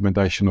your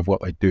recommendation of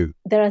what they do?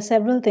 There are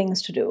several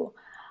things to do.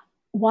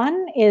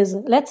 One is,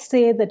 let's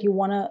say that you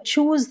want to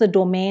choose the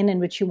domain in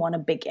which you want to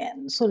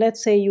begin. So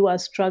let's say you are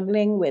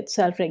struggling with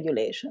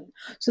self-regulation.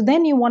 So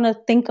then you want to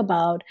think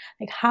about,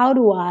 like, how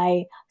do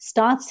I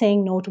start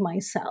saying no to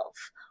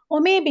myself? Or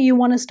maybe you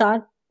want to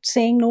start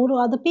saying no to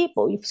other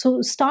people.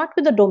 So start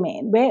with the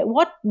domain.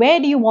 Where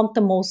do you want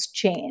the most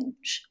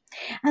change?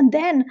 And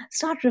then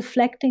start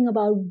reflecting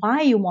about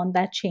why you want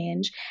that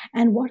change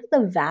and what are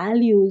the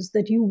values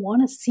that you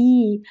want to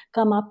see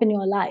come up in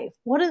your life.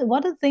 What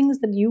are things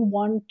that you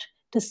want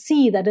to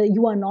see that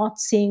you are not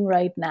seeing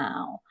right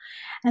now?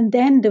 And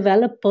then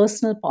develop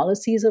personal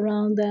policies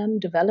around them,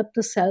 develop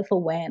the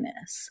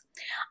self-awareness.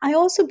 I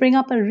also bring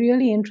up a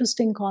really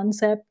interesting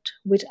concept,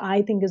 which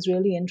I think is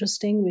really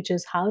interesting, which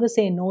is how to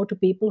say no to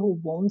people who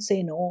won't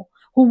say no,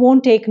 who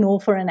won't take no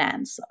for an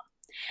answer.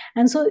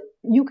 And so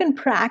you can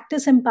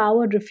practice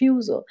empowered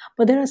refusal,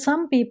 but there are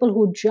some people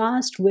who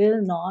just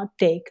will not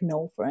take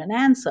no for an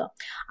answer.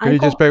 Can you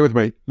just bear with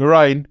me?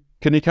 Lorraine,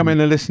 can you come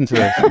in and listen to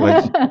this,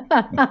 please?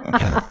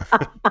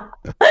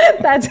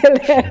 That's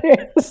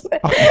hilarious.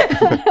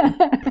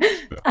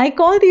 I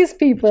call these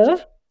people,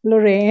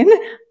 Lorraine,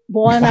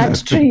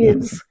 walnut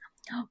trees.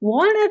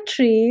 Walnut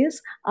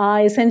trees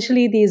are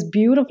essentially these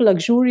beautiful,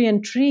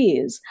 luxuriant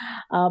trees.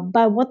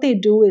 But what they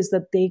do is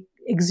that they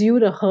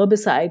exude a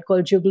herbicide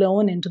called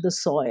juglone into the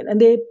soil,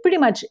 and they pretty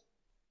much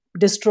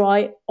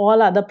destroy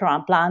all other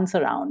plants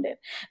around it.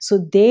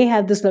 So they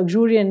have this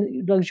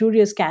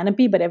luxurious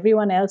canopy, but every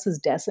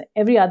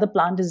other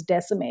plant is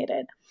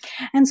decimated.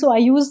 And so I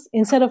use,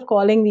 instead of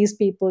calling these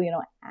people,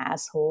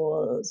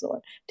 assholes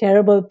or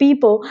terrible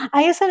people,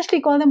 I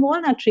essentially call them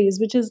walnut trees,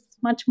 which is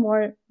much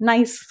more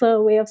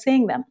nicer way of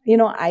saying them.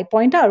 I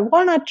point out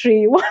walnut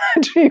tree,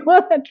 walnut tree,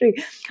 walnut tree.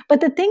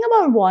 But the thing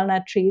about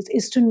walnut trees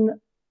is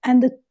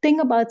and the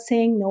thing about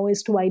saying no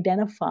is to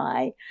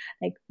identify,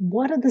 like,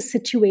 what are the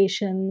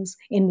situations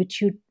in which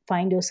you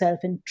find yourself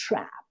in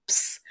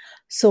traps.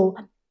 So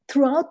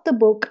throughout the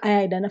book, I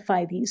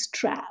identify these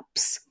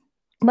traps.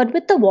 But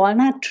with the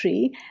walnut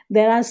tree,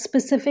 there are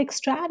specific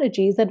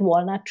strategies that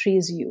walnut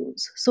trees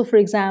use. So for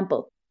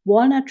example,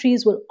 walnut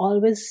trees will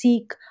always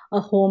seek a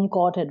home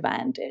court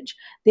advantage.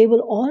 They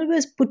will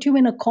always put you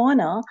in a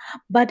corner,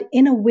 but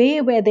in a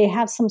way where they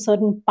have some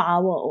certain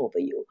power over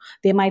you.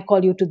 They might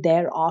call you to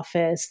their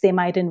office. They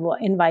might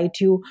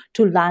invite you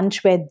to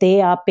lunch where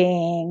they are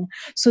paying.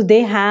 So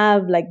they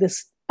have like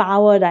this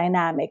power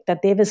dynamic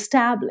that they've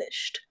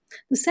established.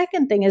 The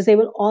second thing is they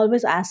will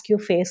always ask you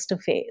face to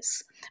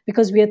face,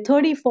 because we are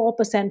 34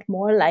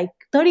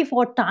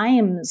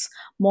 times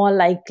more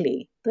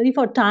likely,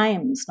 34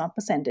 times, not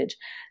percentage,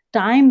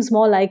 times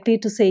more likely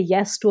to say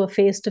yes to a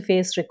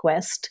face-to-face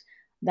request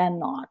than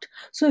not.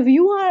 So if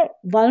you are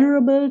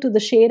vulnerable to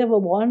the shade of a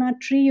walnut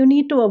tree, you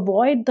need to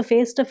avoid the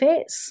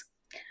face-to-face.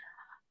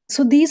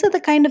 So these are the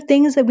kind of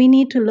things that we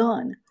need to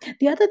learn.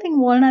 The other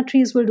thing walnut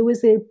trees will do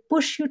is they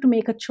push you to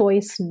make a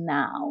choice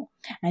now.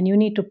 And you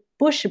need to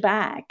push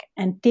back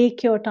and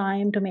take your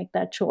time to make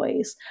that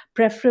choice,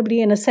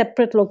 preferably in a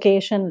separate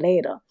location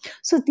later.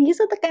 So these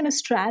are the kind of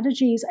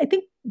strategies. I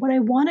think what I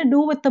want to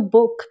do with the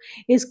book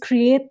is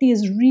create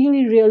these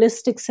really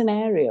realistic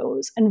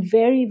scenarios and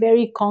very,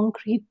 very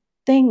concrete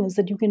things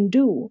that you can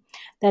do,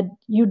 that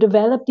you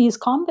develop these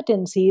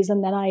competencies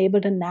and then are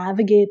able to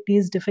navigate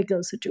these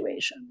difficult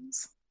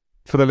situations.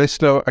 For the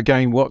listener,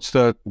 again, we're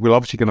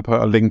obviously going to put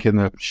a link in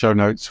the show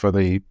notes for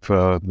the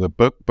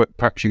book, but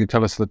perhaps you can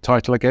tell us the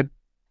title again?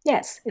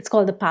 Yes, it's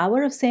called The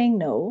Power of Saying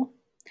No,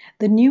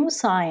 The New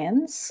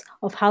Science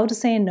of How to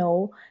Say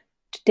No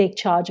to Take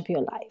Charge of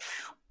Your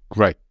Life.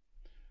 Great.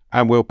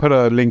 And we'll put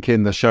a link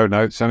in the show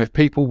notes. And if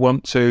people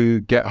want to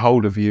get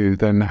hold of you,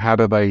 then how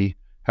do they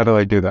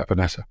do that,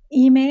 Vanessa?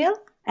 Email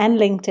and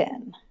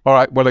LinkedIn. All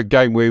right. Well,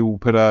 again, we'll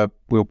put a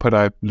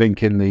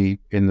link in the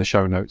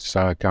show notes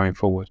going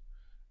forward.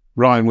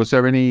 Ryan, was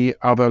there any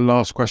other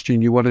last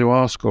question you wanted to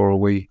ask, or are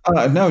we?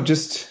 No,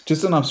 just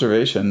an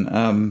observation.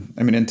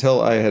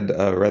 Until I had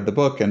read the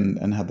book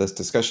and had this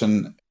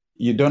discussion,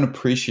 you don't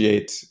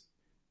appreciate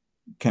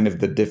kind of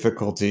the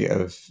difficulty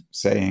of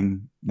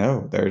saying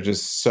no. There's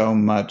just so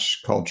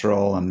much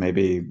cultural and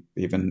maybe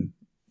even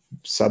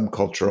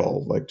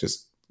subcultural, like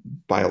just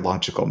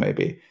biological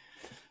maybe.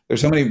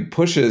 There's so many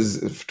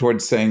pushes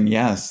towards saying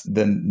yes,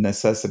 the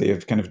necessity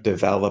of kind of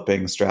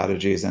developing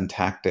strategies and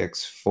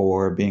tactics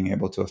for being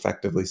able to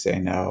effectively say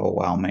no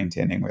while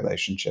maintaining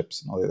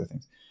relationships and all the other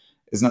things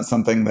is not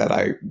something that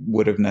I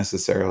would have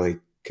necessarily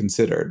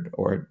considered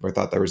or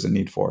thought there was a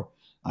need for.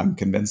 I'm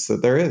convinced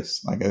that there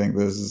is. I think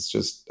this is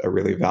just a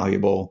really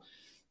valuable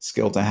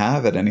skill to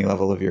have at any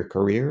level of your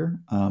career.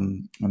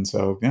 And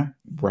so,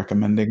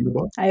 recommending the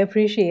book. I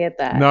appreciate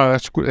that. No,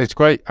 it's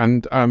great.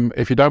 And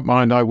if you don't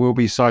mind, I will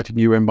be citing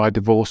you in my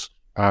divorce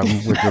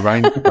with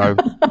Lorraine. So.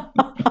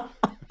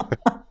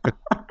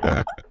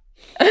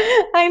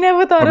 I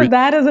never thought of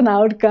that as an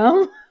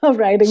outcome of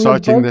writing the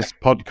book. Citing this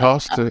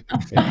podcast, it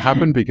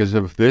happened because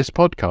of this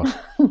podcast.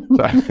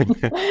 So,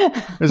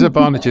 there's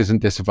advantages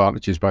and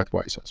disadvantages both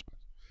ways, I suppose.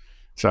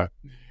 So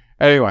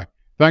anyway,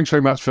 thanks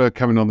very much for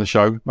coming on the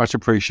show. Much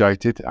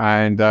appreciated.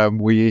 And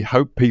we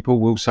hope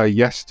people will say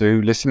yes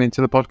to listening to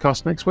the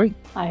podcast next week.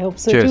 I hope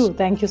so Cheers. too.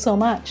 Thank you so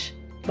much.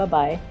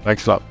 Bye-bye.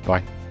 Thanks a lot.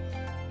 Bye.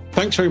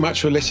 Thanks very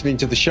much for listening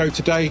to the show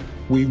today.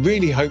 We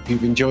really hope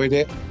you've enjoyed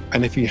it.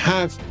 And if you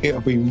have, it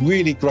would be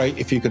really great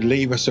if you could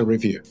leave us a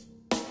review.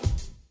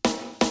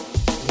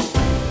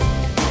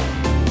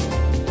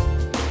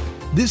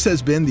 This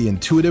has been The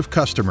Intuitive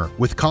Customer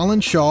with Colin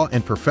Shaw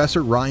and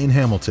Professor Ryan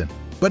Hamilton.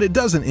 But it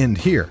doesn't end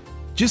here.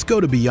 Just go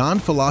to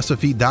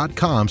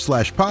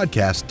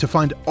beyondphilosophy.com/podcast to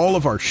find all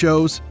of our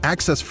shows,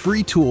 access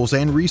free tools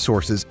and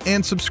resources,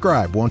 and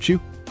subscribe, won't you?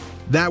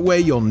 That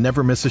way you'll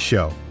never miss a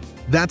show.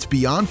 That's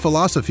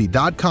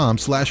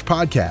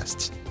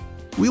beyondphilosophy.com/podcasts.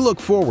 We look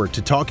forward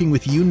to talking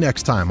with you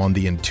next time on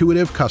The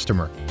Intuitive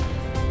Customer.